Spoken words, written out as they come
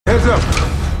Heads up.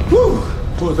 Whew,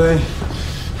 poor thing.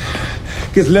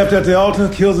 Gets left at the altar,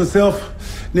 kills herself,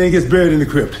 then gets buried in the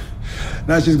crypt.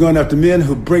 Now she's going after men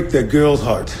who break that girl's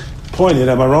heart. Poignant,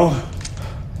 am I wrong?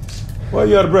 Why are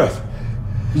you out of breath?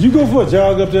 Did you go for a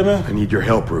jog up there, man? I need your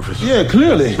help, Rufus. Yeah,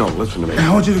 clearly. No, listen to me.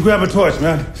 I want you to grab a torch,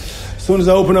 man. As soon as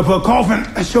I open up her coffin,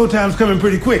 showtime's coming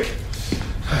pretty quick.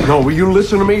 No, will you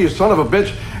listen to me, you son of a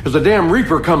bitch? There's a damn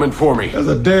reaper coming for me. There's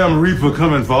a damn reaper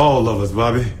coming for all of us,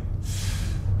 Bobby.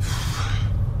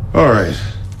 All right,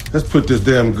 let's put this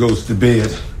damn ghost to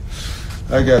bed.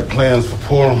 I got plans for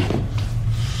Purim.